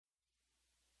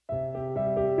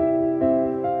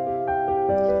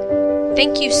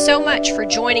Thank you so much for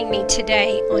joining me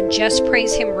today on Just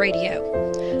Praise Him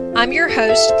Radio. I'm your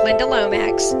host, Glenda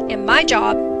Lomax, and my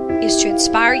job is to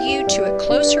inspire you to a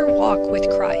closer walk with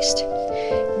Christ.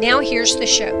 Now here's the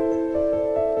show.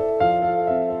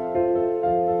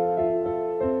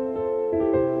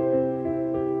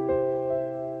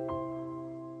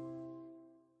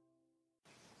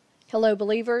 Hello,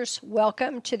 believers.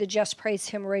 Welcome to the Just Praise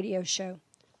Him Radio Show.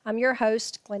 I'm your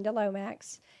host, Glenda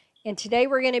Lomax, and today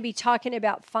we're going to be talking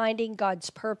about finding God's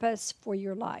purpose for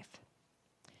your life.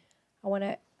 I want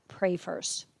to pray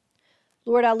first.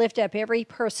 Lord, I lift up every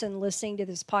person listening to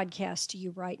this podcast to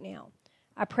you right now.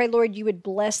 I pray, Lord, you would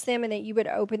bless them and that you would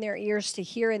open their ears to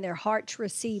hear and their heart to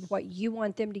receive what you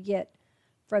want them to get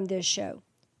from this show.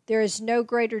 There is no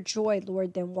greater joy,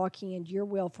 Lord, than walking in your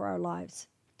will for our lives.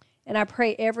 And I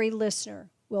pray every listener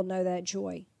will know that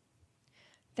joy.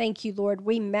 Thank you, Lord.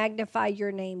 We magnify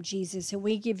your name, Jesus, and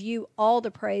we give you all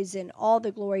the praise and all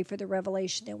the glory for the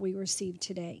revelation that we received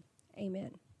today.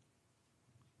 Amen.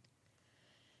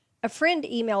 A friend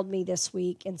emailed me this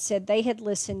week and said they had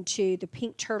listened to the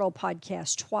Pink Turtle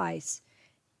podcast twice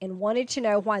and wanted to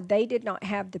know why they did not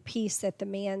have the peace that the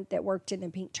man that worked in the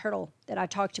Pink Turtle that I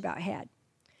talked about had.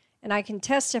 And I can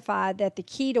testify that the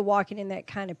key to walking in that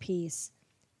kind of peace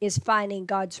is finding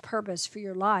God's purpose for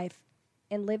your life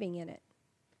and living in it.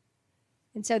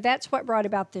 And so that's what brought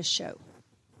about this show.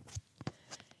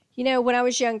 You know, when I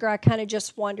was younger, I kind of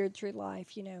just wandered through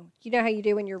life, you know. You know how you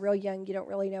do when you're real young, you don't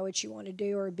really know what you want to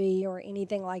do or be or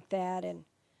anything like that. And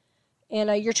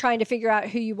you're trying to figure out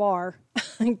who you are,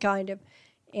 kind of.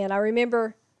 And I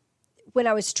remember when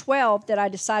I was 12 that I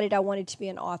decided I wanted to be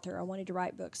an author. I wanted to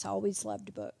write books. I always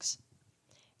loved books.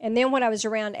 And then when I was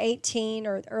around 18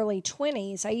 or early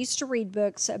 20s, I used to read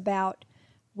books about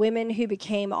women who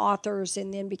became authors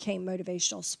and then became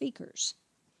motivational speakers.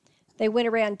 They went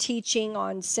around teaching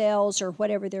on sales or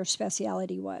whatever their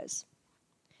specialty was.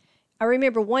 I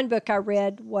remember one book I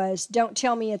read was Don't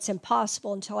Tell Me It's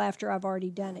Impossible Until After I've Already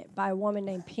Done It by a woman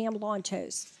named Pam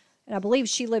Lontos, and I believe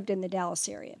she lived in the Dallas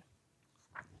area.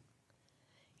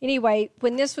 Anyway,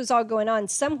 when this was all going on,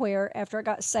 somewhere after I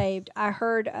got saved, I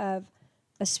heard of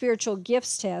a spiritual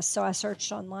gifts test, so I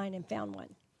searched online and found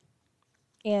one.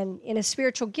 And in a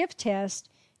spiritual gift test,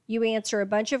 you answer a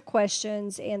bunch of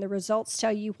questions, and the results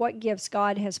tell you what gifts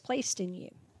God has placed in you.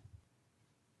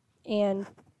 And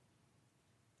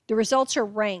the results are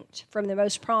ranked from the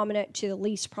most prominent to the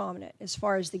least prominent as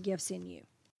far as the gifts in you,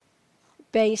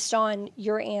 based on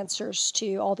your answers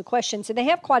to all the questions. And they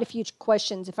have quite a few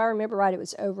questions. If I remember right, it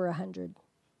was over 100.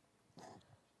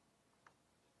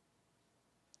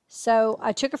 So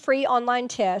I took a free online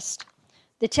test.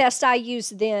 The test I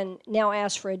used then now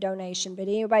asks for a donation, but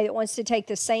anybody that wants to take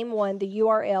the same one, the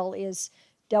URL is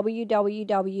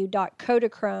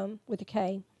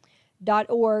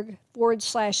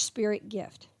www.kodachrome.org/spirit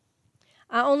gift.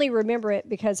 I only remember it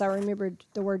because I remembered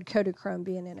the word Kodachrome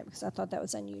being in it because I thought that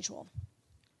was unusual.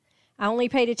 I only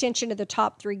paid attention to the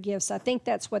top 3 gifts. I think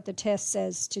that's what the test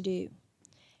says to do.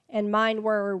 And mine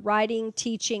were writing,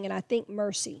 teaching, and I think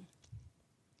mercy.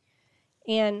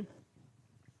 And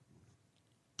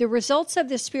the results of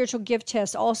the spiritual gift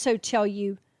test also tell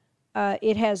you,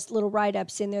 it has little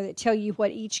write-ups in there that tell you what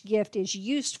each gift is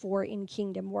used for in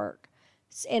kingdom work.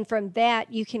 And from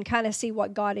that, you can kind of see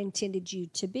what God intended you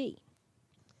to be.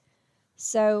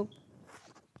 So,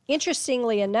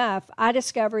 interestingly enough, I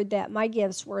discovered that my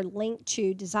gifts were linked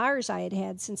to desires I had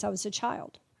had since I was a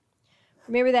child.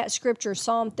 Remember that scripture,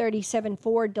 Psalm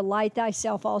 37:4, delight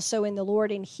thyself also in the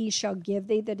Lord, and he shall give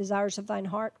thee the desires of thine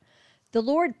heart. The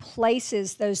Lord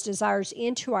places those desires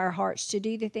into our hearts to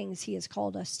do the things he has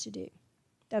called us to do.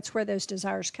 That's where those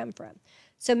desires come from.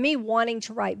 So me wanting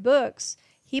to write books,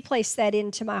 he placed that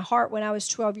into my heart when I was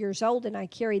 12 years old, and I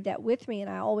carried that with me,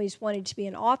 and I always wanted to be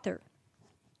an author.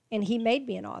 And he made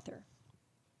me an author.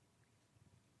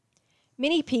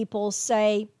 Many people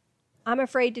say, I'm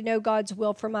afraid to know God's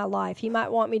will for my life. He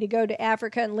might want me to go to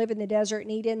Africa and live in the desert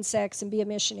and eat insects and be a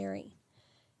missionary.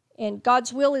 And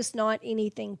God's will is not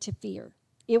anything to fear.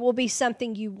 It will be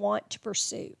something you want to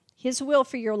pursue. His will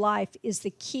for your life is the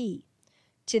key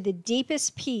to the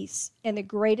deepest peace and the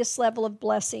greatest level of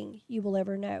blessing you will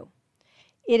ever know.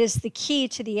 It is the key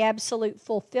to the absolute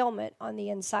fulfillment on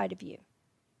the inside of you.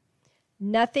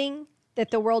 Nothing that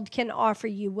the world can offer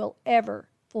you will ever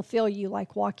fulfill you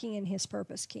like walking in his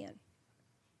purpose can.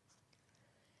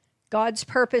 God's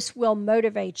purpose will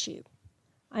motivate you.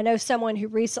 I know someone who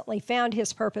recently found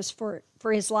his purpose for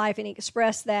his life, and he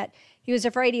expressed that he was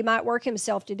afraid he might work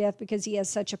himself to death because he has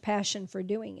such a passion for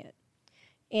doing it.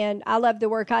 And I love the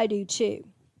work I do too.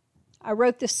 I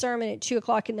wrote this sermon at 2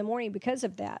 o'clock in the morning because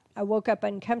of that. I woke up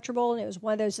uncomfortable, and it was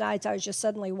one of those nights I was just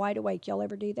suddenly wide awake. Y'all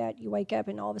ever do that? You wake up,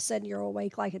 and all of a sudden you're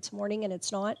awake like it's morning, and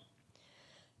it's not.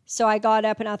 So I got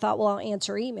up, and I thought, well, I'll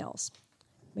answer emails.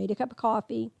 Made a cup of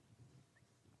coffee,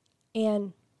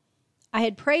 and I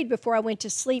had prayed before I went to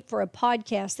sleep for a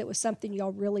podcast that was something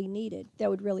y'all really needed, that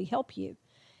would really help you.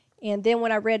 And then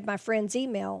when I read my friend's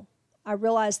email, I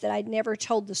realized that I'd never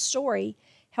told the story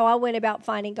how I went about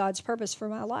finding God's purpose for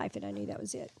my life, and I knew that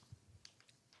was it.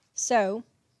 So,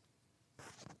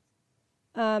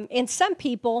 and some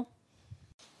people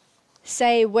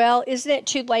say, well, isn't it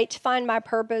too late to find my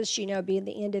purpose, being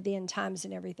the end of the end times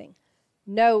and everything?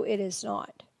 No, it is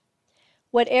not.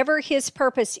 Whatever his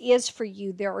purpose is for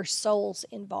you, there are souls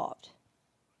involved.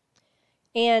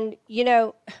 And,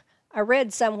 I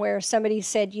read somewhere, somebody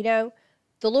said, the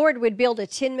Lord would build a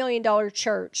 $10 million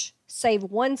church, save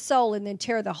one soul, and then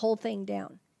tear the whole thing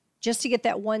down just to get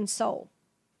that one soul.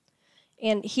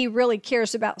 And he really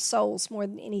cares about souls more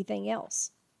than anything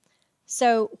else.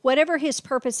 So whatever his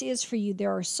purpose is for you,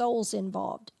 there are souls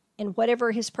involved. And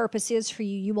whatever his purpose is for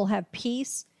you, you will have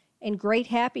peace and great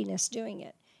happiness doing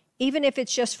it. Even if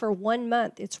it's just for 1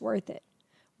 month, it's worth it.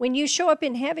 When you show up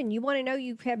in heaven, you want to know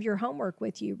you have your homework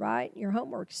with you, right? Your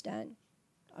homework's done.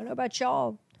 I don't know about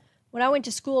y'all. When I went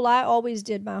to school, I always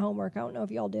did my homework. I don't know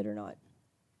if y'all did or not.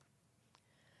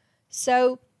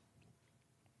 So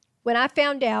when I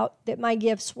found out that my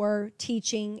gifts were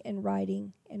teaching and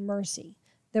writing and mercy,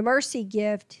 the mercy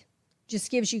gift just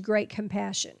gives you great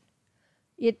compassion.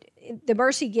 The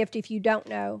mercy gift, if you don't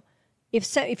know,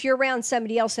 if you're around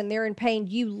somebody else and they're in pain,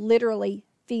 you literally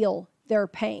feel their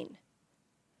pain.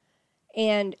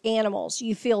 And animals,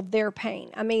 you feel their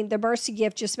pain. I mean, the mercy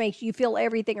gift just makes you feel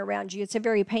everything around you. It's a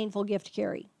very painful gift to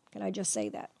carry. Can I just say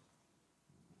that?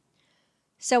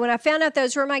 So when I found out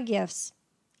those were my gifts,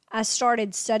 I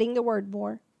started studying the Word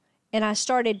more, and I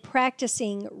started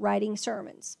practicing writing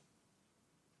sermons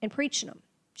and preaching them,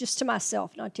 just to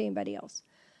myself, not to anybody else.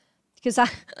 Because I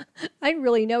didn't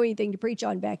really know anything to preach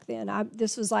on back then.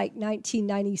 This was like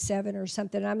 1997 or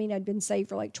something. I mean, I'd been saved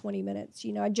for like 20 minutes.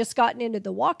 I'd just gotten into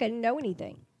the walk. I didn't know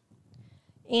anything.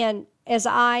 And as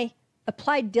I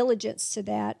applied diligence to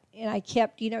that, and I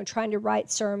kept, trying to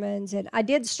write sermons, and I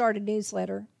did start a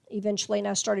newsletter eventually, and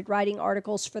I started writing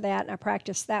articles for that, and I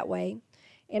practiced that way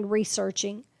and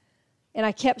researching. And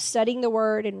I kept studying the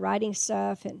Word and writing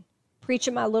stuff and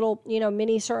preaching my little,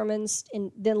 mini sermons,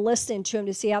 and then listening to them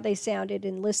to see how they sounded,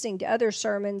 and listening to other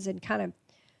sermons and kind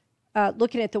of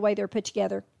looking at the way they're put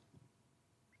together.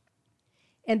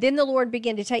 And then the Lord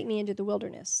began to take me into the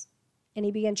wilderness, and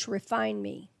he began to refine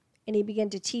me, and he began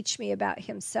to teach me about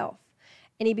himself,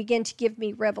 and he began to give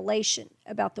me revelation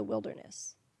about the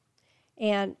wilderness.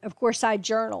 And, of course, I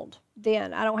journaled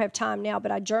then. I don't have time now,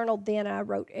 but I journaled then, and I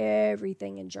wrote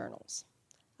everything in journals.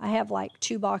 I have like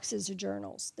 2 boxes of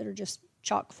journals that are just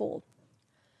chock full.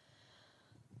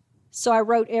 So I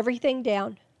wrote everything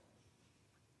down.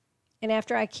 And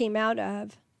after I came out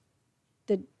of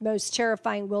the most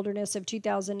terrifying wilderness of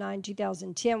 2009,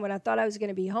 2010, when I thought I was going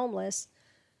to be homeless,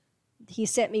 he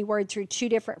sent me word through 2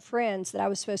 different friends that I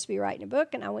was supposed to be writing a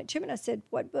book. And I went to him and I said,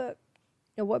 what book?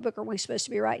 What book are we supposed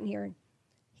to be writing here? And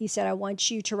he said, I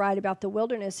want you to write about the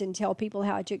wilderness and tell people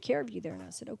how I took care of you there. And I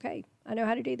said, okay, I know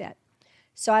how to do that.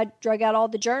 So I drug out all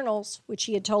the journals, which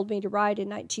he had told me to write in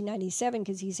 1997,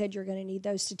 because he said, you're going to need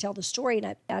those to tell the story. And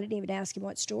I didn't even ask him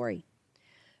what story.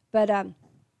 But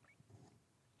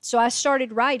so I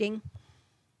started writing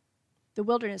The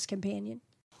Wilderness Companion.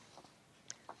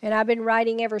 And I've been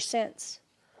writing ever since.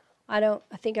 I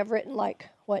think I've written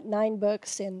 9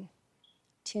 books in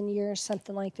 10 years,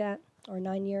 something like that, or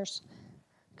 9 years.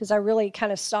 Because I really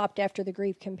kind of stopped after The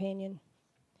Grief Companion.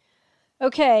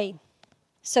 Okay.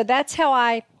 So that's how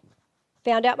I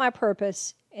found out my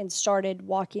purpose and started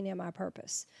walking in my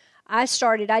purpose. I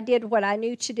did what I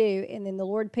knew to do, and then the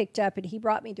Lord picked up, and he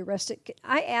brought me the rest of it.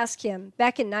 I asked him,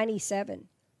 back in 97,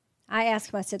 I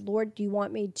said, Lord, do you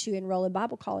want me to enroll in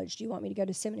Bible college? Do you want me to go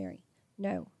to seminary?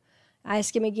 No. I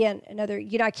asked him again,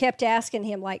 I kept asking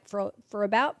him, for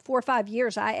about 4 or 5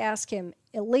 years, I asked him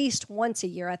at least once a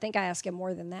year. I think I asked him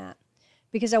more than that,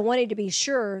 because I wanted to be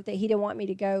sure that he didn't want me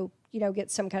to go,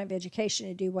 get some kind of education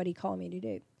to do what he called me to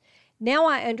do. Now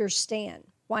I understand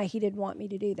why he didn't want me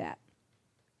to do that.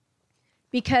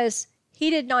 Because he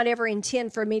did not ever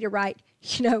intend for me to write,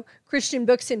 Christian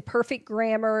books in perfect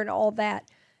grammar and all that.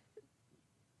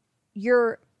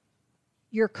 Your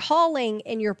calling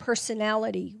and your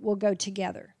personality will go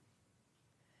together.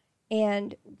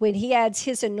 And when he adds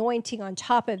his anointing on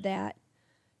top of that,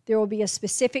 there will be a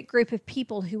specific group of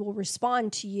people who will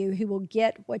respond to you, who will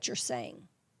get what you're saying.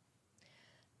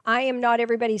 I am not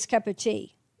everybody's cup of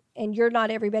tea, and you're not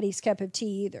everybody's cup of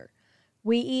tea either.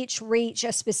 We each reach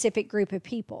a specific group of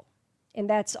people, and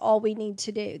that's all we need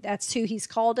to do. That's who he's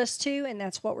called us to, and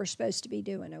that's what we're supposed to be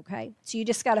doing, okay? So you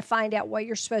just got to find out what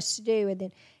you're supposed to do, and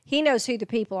then he knows who the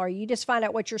people are. You just find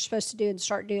out what you're supposed to do and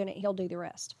start doing it. He'll do the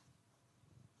rest.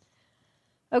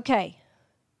 Okay.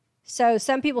 So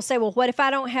some people say, well, what if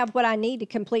I don't have what I need to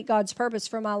complete God's purpose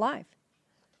for my life?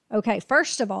 Okay,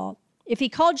 first of all, if he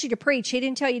called you to preach, he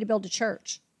didn't tell you to build a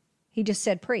church. He just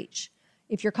said preach.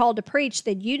 If you're called to preach,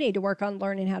 then you need to work on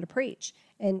learning how to preach.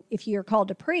 And if you're called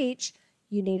to preach,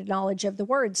 you need a knowledge of the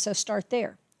word, so start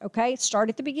there. Okay, start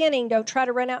at the beginning. Don't try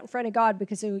to run out in front of God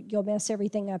because you'll mess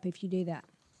everything up if you do that.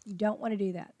 You don't want to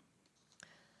do that.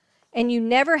 And you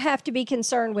never have to be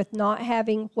concerned with not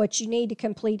having what you need to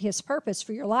complete his purpose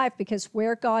for your life, because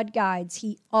where God guides,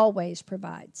 he always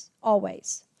provides.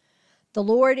 Always. The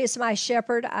Lord is my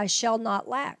shepherd, I shall not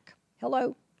lack.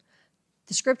 Hello.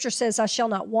 The scripture says I shall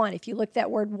not want. If you look that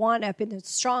word want up in the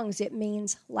Strong's, it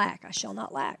means lack. I shall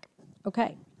not lack.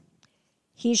 Okay.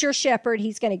 He's your shepherd.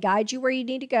 He's going to guide you where you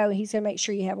need to go. He's going to make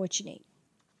sure you have what you need.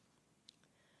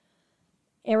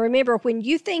 And remember, when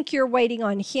you think you're waiting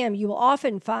on him, you will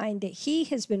often find that he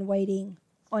has been waiting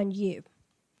on you.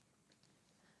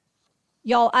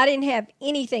 Y'all, I didn't have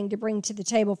anything to bring to the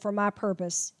table for my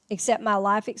purpose except my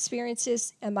life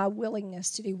experiences and my willingness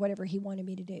to do whatever he wanted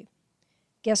me to do.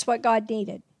 Guess what God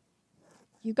needed?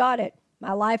 You got it.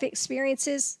 My life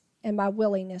experiences and my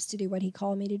willingness to do what he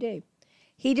called me to do.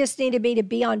 He just needed me to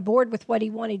be on board with what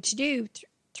he wanted to do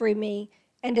through me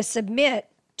and to submit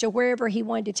to wherever he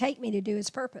wanted to take me to do his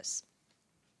purpose.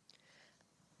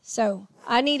 So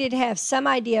I needed to have some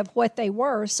idea of what they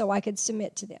were so I could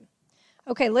submit to them.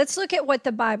 Okay, let's look at what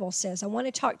the Bible says. I want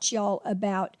to talk to y'all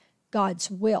about God's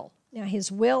will. Now,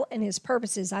 his will and his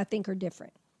purposes, I think, are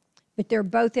different, but they're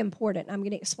both important. I'm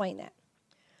going to explain that.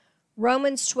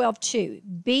 Romans 12:2,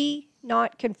 be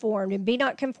not conformed, and be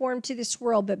not conformed to this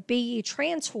world, but be ye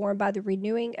transformed by the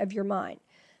renewing of your mind,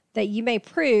 that you may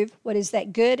prove what is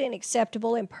that good and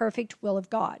acceptable and perfect will of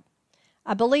God.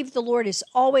 I believe the Lord is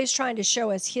always trying to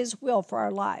show us his will for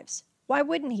our lives. Why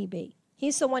wouldn't he be?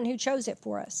 He's the one who chose it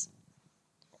for us.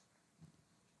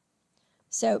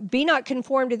 So be not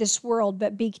conformed to this world,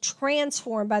 but be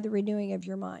transformed by the renewing of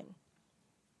your mind,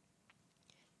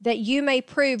 that you may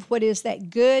prove what is that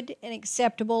good and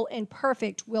acceptable and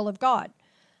perfect will of God.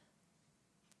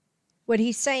 What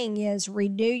he's saying is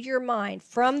renew your mind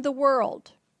from the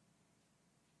world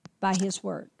by his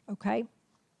word, okay?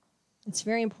 It's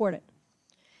very important.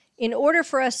 In order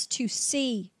for us to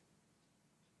see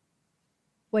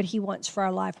what he wants for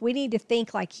our life, we need to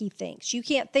think like he thinks. You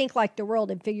can't think like the world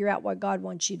and figure out what God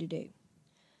wants you to do.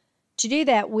 To do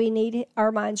that, we need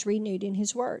our minds renewed in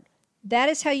his word. That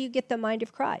is how you get the mind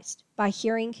of Christ, by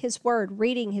hearing his word,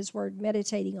 reading his word,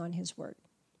 meditating on his word.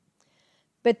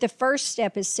 But the first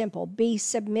step is simple. Be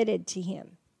submitted to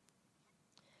him.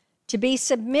 To be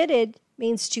submitted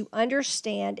means to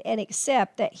understand and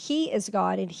accept that he is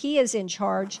God and he is in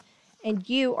charge, and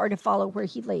you are to follow where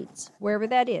he leads, wherever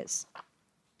that is.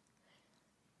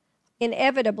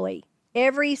 Inevitably,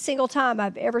 every single time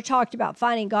I've ever talked about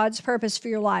finding God's purpose for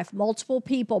your life, multiple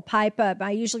people pipe up.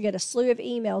 I usually get a slew of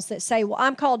emails that say, well,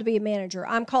 I'm called to be a manager.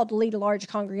 I'm called to lead a large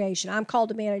congregation. I'm called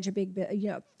to manage a big,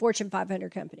 Fortune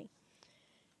 500 company.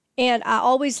 And I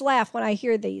always laugh when I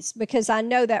hear these, because I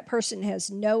know that person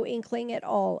has no inkling at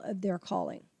all of their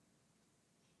calling.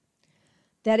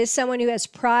 That is someone who has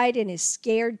pride and is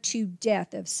scared to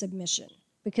death of submission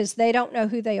because they don't know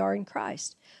who they are in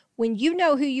Christ. When you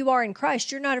know who you are in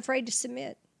Christ, you're not afraid to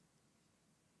submit.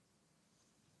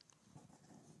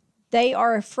 They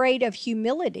are afraid of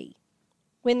humility,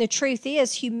 when the truth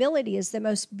is, humility is the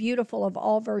most beautiful of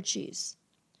all virtues.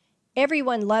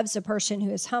 Everyone loves a person who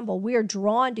is humble. We are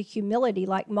drawn to humility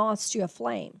like moths to a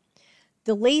flame.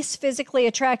 The least physically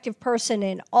attractive person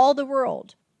in all the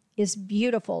world is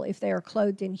beautiful if they are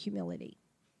clothed in humility.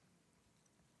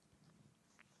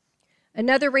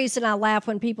 Another reason I laugh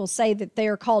when people say that they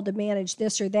are called to manage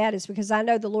this or that is because I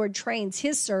know the Lord trains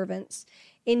his servants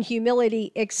in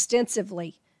humility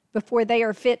extensively before they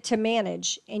are fit to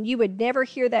manage, and you would never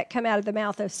hear that come out of the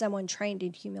mouth of someone trained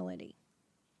in humility.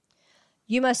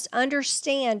 You must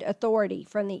understand authority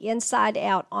from the inside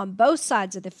out on both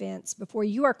sides of the fence before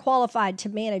you are qualified to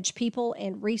manage people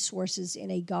and resources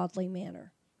in a godly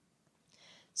manner.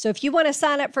 So if you want to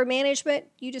sign up for management,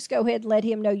 you just go ahead and let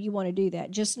him know you want to do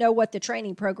that. Just know what the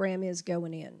training program is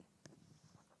going in.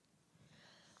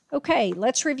 Okay,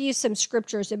 let's review some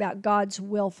scriptures about God's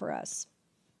will for us.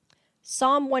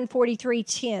 Psalm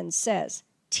 143:10 says,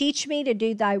 teach me to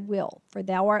do thy will, for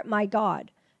thou art my God.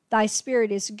 Thy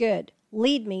spirit is good.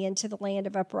 Lead me into the land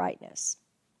of uprightness.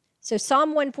 So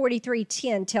Psalm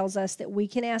 143:10 tells us that we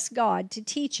can ask God to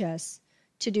teach us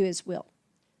to do his will.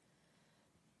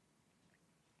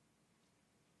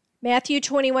 Matthew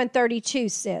 21:32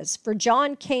 says, For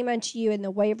John came unto you in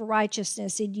the way of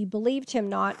righteousness, and you believed him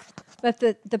not, but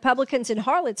the publicans and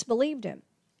harlots believed him.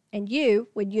 And you,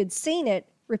 when you had seen it,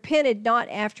 repented not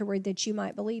afterward that you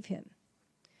might believe him.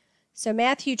 So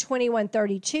Matthew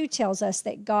 21:32 tells us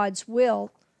that God's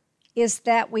will is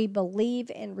that we believe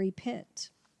and repent.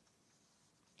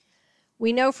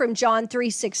 We know from John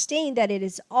 3:16 that it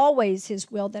is always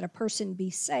his will that a person be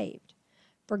saved.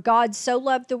 For God so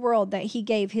loved the world that he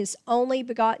gave his only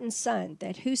begotten Son,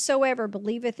 that whosoever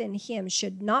believeth in him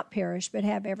should not perish but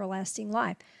have everlasting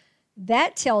life.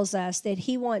 That tells us that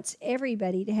he wants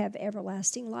everybody to have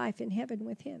everlasting life in heaven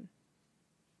with him.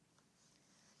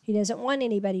 He doesn't want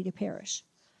anybody to perish.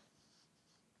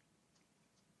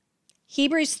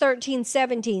 Hebrews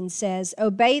 13:17 says,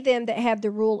 Obey them that have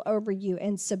the rule over you,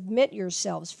 and submit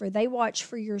yourselves, for they watch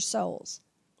for your souls,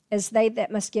 as they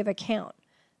that must give account,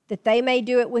 that they may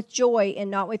do it with joy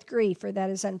and not with grief, for that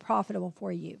is unprofitable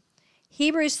for you.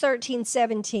 Hebrews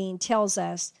 13:17 tells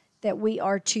us that we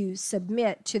are to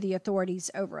submit to the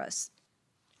authorities over us.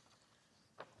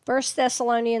 1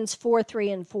 Thessalonians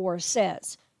 4:3-4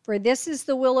 says, For this is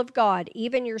the will of God,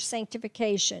 even your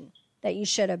sanctification, that you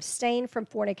should abstain from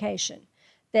fornication,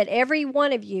 that every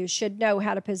one of you should know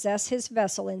how to possess his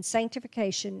vessel in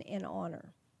sanctification and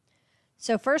honor.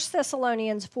 So 1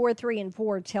 Thessalonians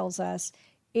 4:3-4 tells us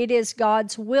it is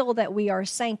God's will that we are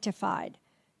sanctified.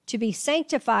 To be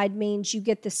sanctified means you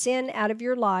get the sin out of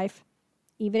your life,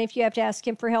 even if you have to ask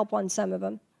him for help on some of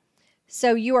them.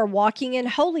 So you are walking in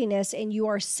holiness and you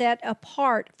are set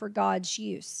apart for God's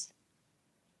use.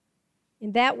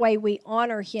 In that way, we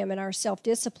honor him in our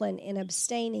self-discipline in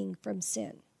abstaining from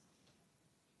sin.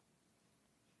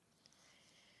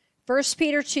 1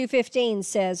 Peter 2:15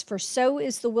 says, For so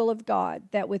is the will of God,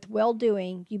 that with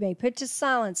well-doing you may put to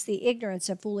silence the ignorance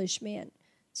of foolish men.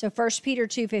 So 1 Peter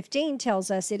 2:15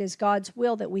 tells us it is God's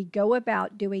will that we go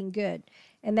about doing good.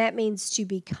 And that means to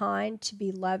be kind, to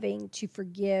be loving, to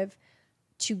forgive,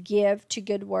 to give to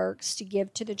good works, to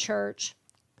give to the church,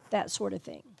 that sort of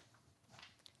thing.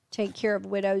 Take care of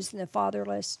widows and the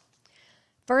fatherless.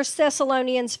 1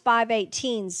 Thessalonians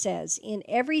 5:18 says, In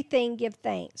everything give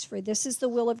thanks, for this is the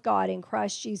will of God in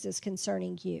Christ Jesus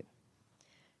concerning you.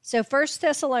 So 1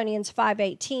 Thessalonians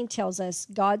 5:18 tells us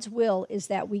God's will is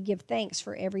that we give thanks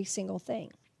for every single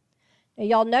thing. Now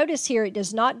y'all notice here it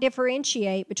does not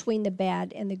differentiate between the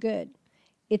bad and the good.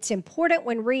 It's important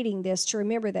when reading this to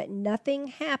remember that nothing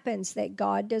happens that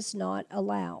God does not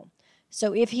allow.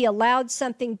 So if he allowed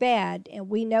something bad, and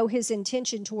we know his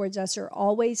intention towards us are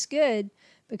always good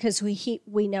because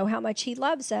we know how much he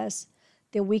loves us,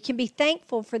 then we can be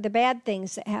thankful for the bad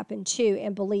things that happen too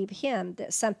and believe him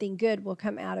that something good will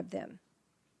come out of them.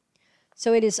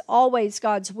 So it is always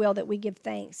God's will that we give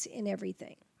thanks in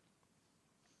everything,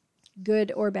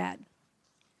 good or bad.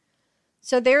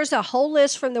 So there's a whole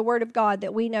list from the Word of God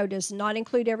that we know does not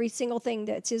include every single thing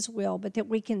that's his will, but that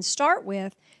we can start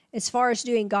with as far as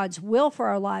doing God's will for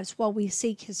our lives while we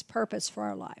seek his purpose for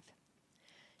our life.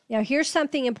 Now, here's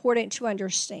something important to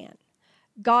understand.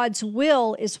 God's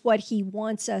will is what he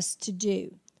wants us to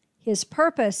do. His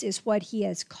purpose is what he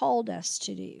has called us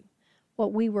to do,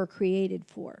 what we were created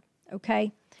for,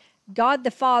 okay? God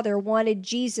the Father wanted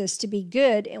Jesus to be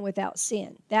good and without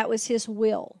sin. That was his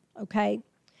will, okay?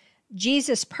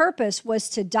 Jesus' purpose was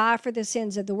to die for the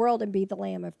sins of the world and be the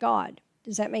Lamb of God.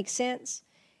 Does that make sense?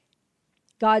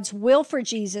 God's will for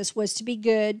Jesus was to be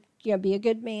good, be a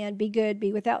good man, be good,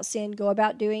 be without sin, go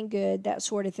about doing good, that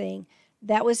sort of thing.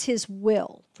 That was his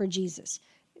will for Jesus.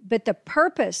 But the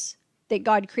purpose that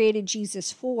God created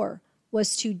Jesus for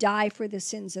was to die for the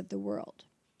sins of the world,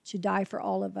 to die for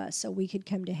all of us so we could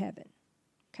come to heaven,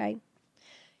 okay?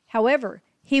 However,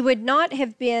 he would not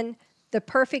have been the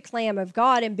perfect Lamb of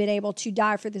God and been able to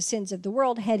die for the sins of the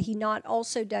world had he not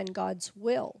also done God's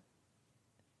will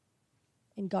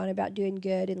and gone about doing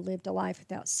good and lived a life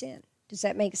without sin. Does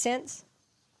that make sense?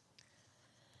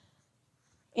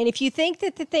 And if you think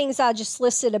that the things I just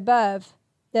listed above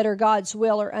that are God's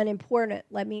will are unimportant,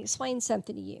 let me explain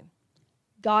something to you.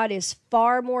 God is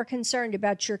far more concerned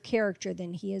about your character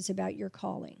than he is about your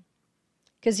calling.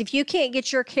 Because if you can't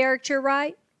get your character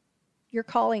right, your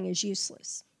calling is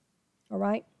useless. All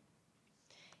right?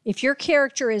 If your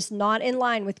character is not in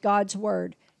line with God's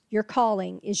word, your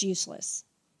calling is useless.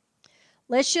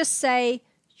 Let's just say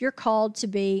you're called to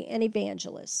be an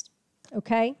evangelist,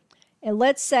 okay? And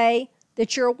let's say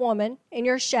that you're a woman and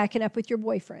you're shacking up with your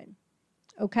boyfriend,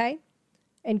 okay?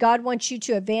 And God wants you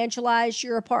to evangelize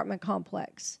your apartment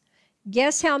complex.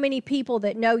 Guess how many people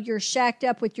that know you're shacked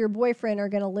up with your boyfriend are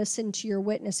going to listen to your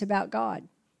witness about God?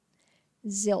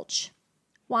 Zilch.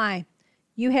 Why?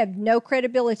 You have no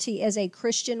credibility as a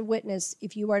Christian witness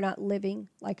if you are not living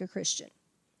like a Christian.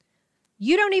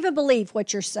 You don't even believe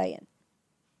what you're saying.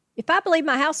 If I believe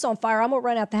my house is on fire, I'm going to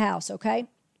run out the house, okay?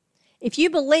 If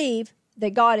you believe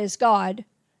that God is God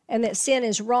and that sin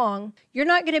is wrong, you're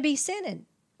not going to be sinning,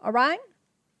 all right?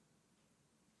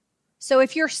 So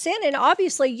if you're sinning,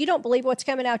 obviously you don't believe what's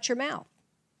coming out your mouth.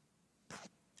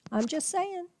 I'm just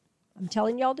saying. I'm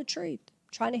telling y'all the truth.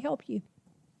 I'm trying to help you.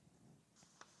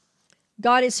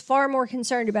 God is far more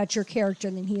concerned about your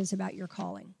character than he is about your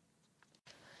calling.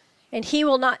 And he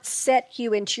will not set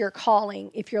you into your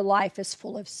calling if your life is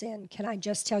full of sin. Can I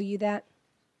just tell you that?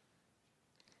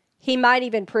 He might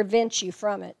even prevent you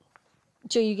from it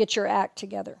until you get your act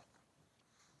together.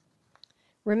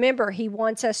 Remember, he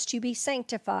wants us to be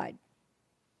sanctified.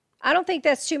 I don't think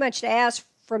that's too much to ask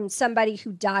from somebody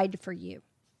who died for you.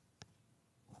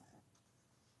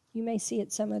 You may see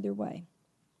it some other way.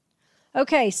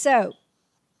 Okay, so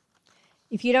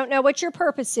if you don't know what your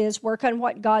purpose is, work on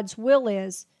what God's will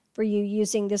is for you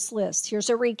using this list. Here's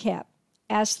a recap.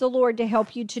 Ask the Lord to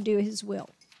help you to do his will.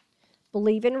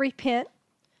 Believe and repent.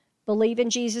 Believe in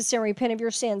Jesus and repent of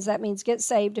your sins. That means get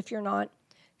saved if you're not.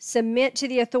 Submit to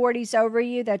the authorities over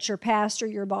you. That's your pastor,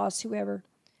 your boss, whoever.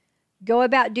 Go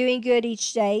about doing good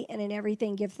each day, and in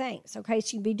everything give thanks. Okay, so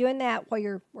you can be doing that while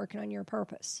you're working on your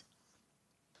purpose.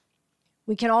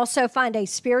 We can also find a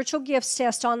spiritual gifts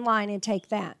test online and take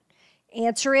that.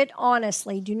 Answer it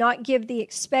honestly. Do not give the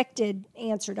expected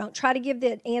answer. Don't try to give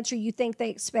the answer you think they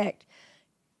expect.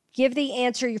 Give the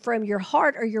answer from your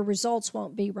heart or your results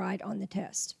won't be right on the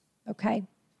test. Okay?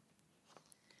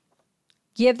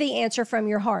 Give the answer from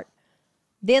your heart.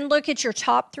 Then look at your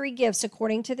top 3 gifts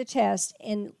according to the test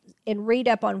and read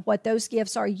up on what those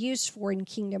gifts are used for in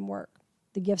kingdom work.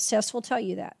 The gifts test will tell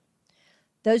you that.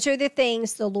 Those are the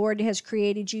things the Lord has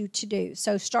created you to do.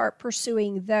 So start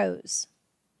pursuing those.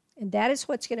 And that is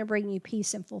what's going to bring you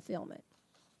peace and fulfillment.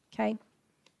 Okay?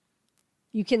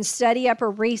 You can study up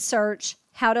or research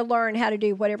how to learn how to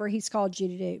do whatever he's called you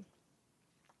to do.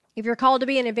 If you're called to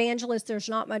be an evangelist, there's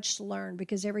not much to learn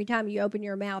because every time you open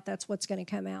your mouth, that's what's going to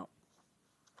come out.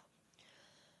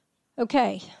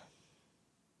 Okay.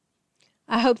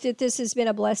 I hope that this has been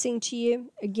a blessing to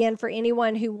you. Again, for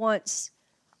anyone who wants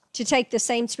to take the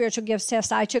same spiritual gifts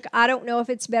test I took, I don't know if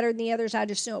it's better than the others. I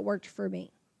just know it worked for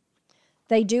me.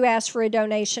 They do ask for a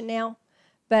donation now,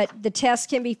 but the test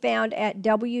can be found at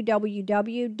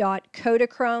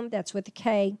www.kodachrome, that's with a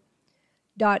K,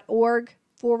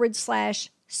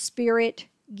 .org/spirit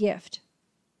gift.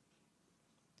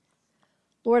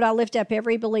 Lord, I lift up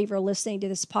every believer listening to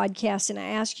this podcast, and I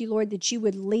ask you, Lord, that you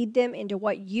would lead them into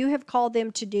what you have called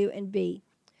them to do and be.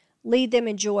 Lead them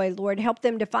in joy, Lord. Help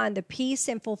them to find the peace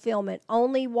and fulfillment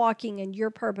only walking in your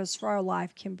purpose for our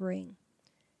life can bring.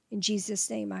 In Jesus'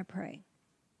 name I pray.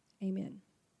 Amen.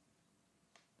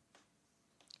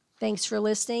 Thanks for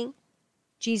listening.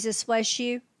 Jesus bless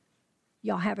you.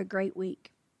 Y'all have a great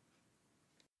week.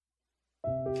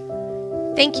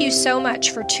 Thank you so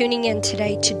much for tuning in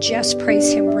today to Just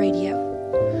Praise Him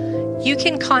Radio. You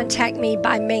can contact me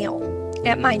by mail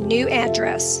at my new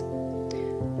address,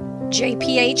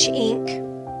 JPH Inc.,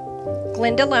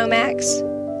 Glenda Lomax,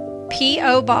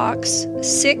 P.O. Box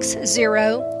 60,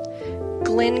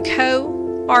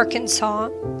 Glencoe, Arkansas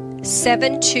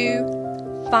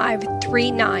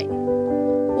 72539,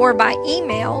 or by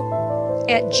email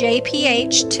at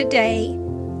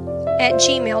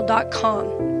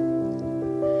jphtoday@gmail.com.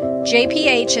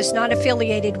 JPH is not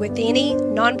affiliated with any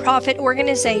nonprofit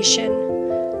organization,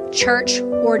 church,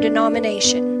 or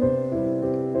denomination.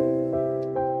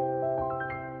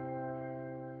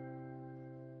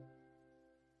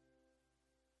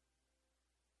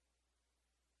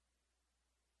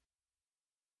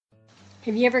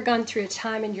 Have you ever gone through a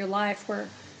time in your life where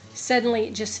suddenly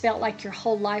it just felt like your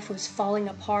whole life was falling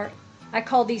apart? I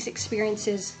call these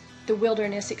experiences the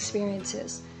wilderness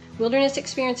experiences. Wilderness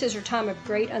experiences are a time of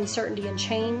great uncertainty and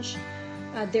change.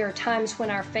 There are times when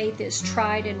our faith is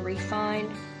tried and refined.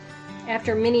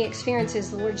 After many experiences,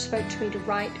 the Lord spoke to me to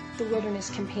write the Wilderness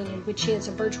Companion, which is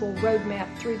a virtual roadmap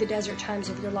through the desert times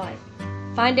of your life.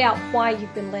 Find out why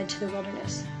you've been led to the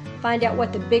wilderness. Find out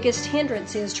what the biggest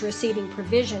hindrance is to receiving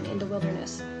provision in the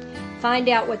wilderness. Find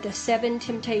out what the 7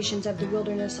 temptations of the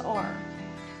wilderness are.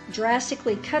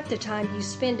 Drastically cut the time you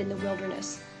spend in the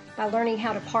wilderness by learning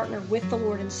how to partner with the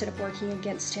Lord instead of working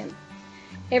against Him.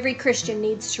 Every Christian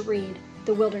needs to read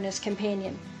the Wilderness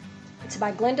Companion. It's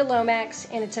by Glenda Lomax,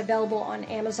 and it's available on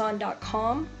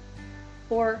Amazon.com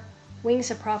or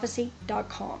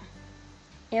wingsofprophecy.com.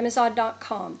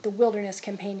 Amazon.com, The Wilderness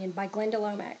Companion by Glenda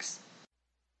Lomax.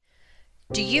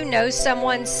 Do you know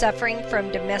someone suffering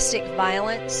from domestic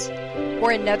violence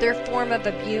or another form of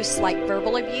abuse like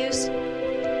verbal abuse?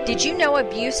 Did you know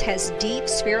abuse has deep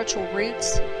spiritual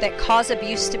roots that cause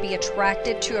abuse to be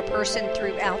attracted to a person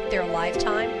throughout their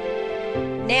lifetime?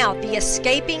 Now, the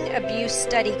Escaping Abuse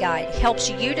Study Guide helps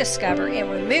you discover and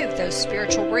remove those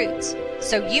spiritual roots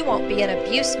so you won't be an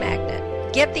abuse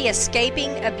magnet. Get the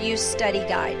Escaping Abuse Study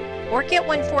Guide or get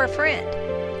one for a friend.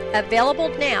 Available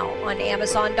now on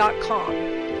Amazon.com.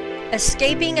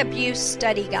 Escaping Abuse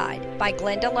Study Guide by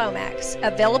Glenda Lomax.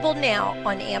 Available now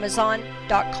on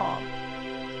Amazon.com.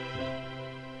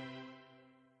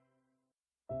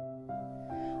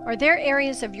 Are there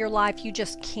areas of your life you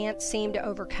just can't seem to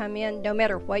overcome in, no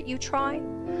matter what you try?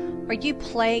 Are you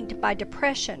plagued by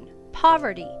depression,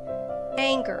 poverty,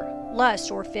 anger,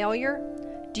 lust, or failure?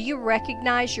 Do you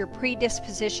recognize your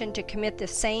predisposition to commit the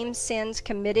same sins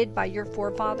committed by your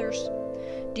forefathers?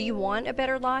 Do you want a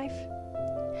better life?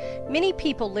 Many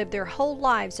people live their whole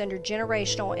lives under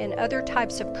generational and other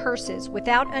types of curses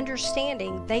without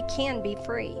understanding they can be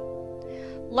free.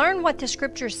 Learn what the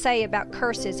scriptures say about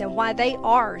curses and why they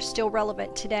are still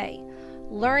relevant today.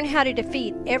 Learn how to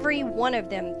defeat every one of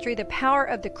them through the power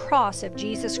of the cross of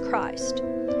Jesus Christ.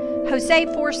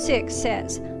 Hosea 4:6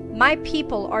 says, "My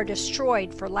people are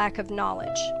destroyed for lack of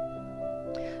knowledge."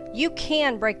 You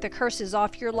can break the curses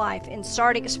off your life and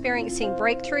start experiencing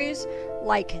breakthroughs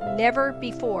like never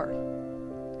before.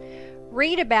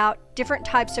 Read about different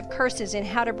types of curses and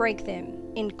how to break them,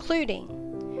 including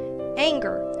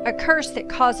anger, a curse that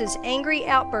causes angry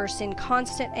outbursts in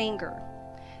constant anger.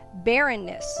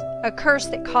 Barrenness, a curse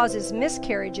that causes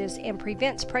miscarriages and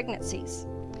prevents pregnancies.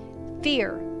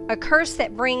 Fear, a curse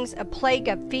that brings a plague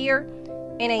of fear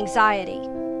and anxiety.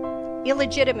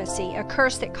 Illegitimacy, a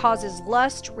curse that causes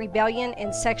lust, rebellion,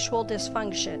 and sexual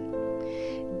dysfunction.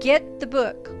 Get the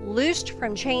book, Loosed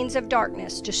from Chains of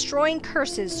Darkness, Destroying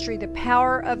Curses Through the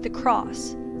Power of the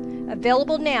Cross.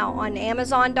 Available now on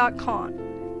Amazon.com.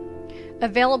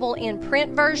 Available in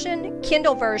print version,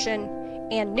 Kindle version,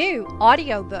 and new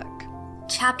audiobook.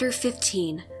 Chapter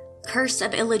 15, Curse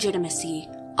of Illegitimacy,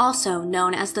 also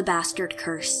known as the Bastard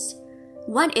Curse.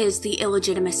 What is the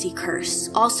illegitimacy curse,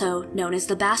 also known as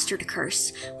the bastard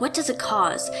curse? What does it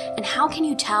cause, and how can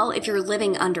you tell if you're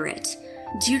living under it?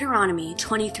 Deuteronomy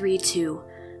 23:2.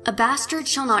 A bastard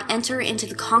shall not enter into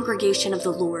the congregation of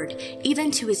the Lord, even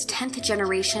to his 10th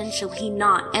generation shall he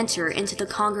not enter into the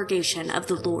congregation of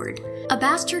the Lord. A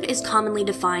bastard is commonly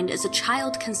defined as a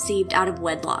child conceived out of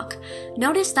wedlock.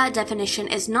 Notice that definition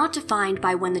is not defined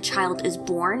by when the child is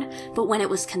born, but when it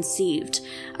was conceived.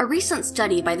 A recent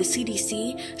study by the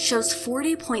CDC shows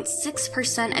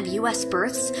 40.6% of U.S.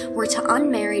 births were to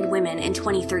unmarried women in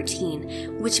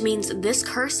 2013, which means this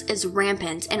curse is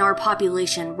rampant in our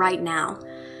population right now.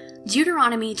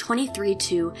 Deuteronomy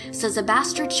 23:2 says, "A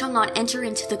bastard shall not enter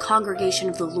into the congregation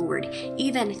of the Lord,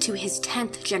 even to his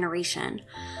 10th generation."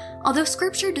 Although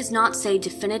scripture does not say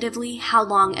definitively how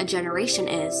long a generation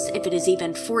is, if it is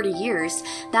even 40 years,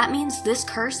 that means this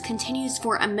curse continues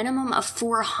for a minimum of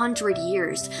 400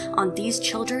 years on these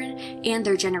children and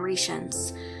their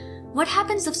generations. What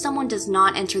happens if someone does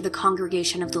not enter the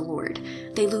congregation of the Lord?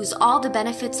 They lose all the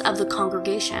benefits of the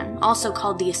congregation, also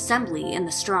called the assembly in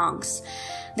the Strongs.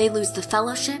 They lose the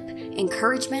fellowship,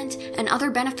 encouragement, and other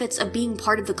benefits of being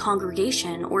part of the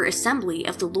congregation or assembly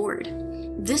of the Lord.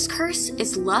 This curse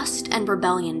is lust and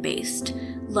rebellion based.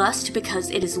 Lust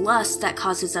because it is lust that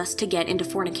causes us to get into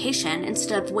fornication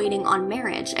instead of waiting on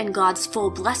marriage and God's full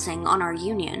blessing on our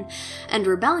union. And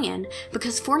rebellion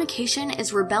because fornication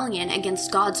is rebellion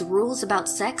against God's rules about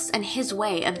sex and his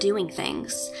way of doing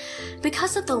things.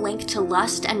 Because of the link to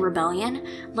lust and rebellion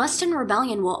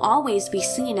will always be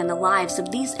seen in the lives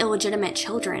of these illegitimate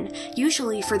children,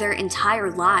 usually for their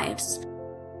entire lives.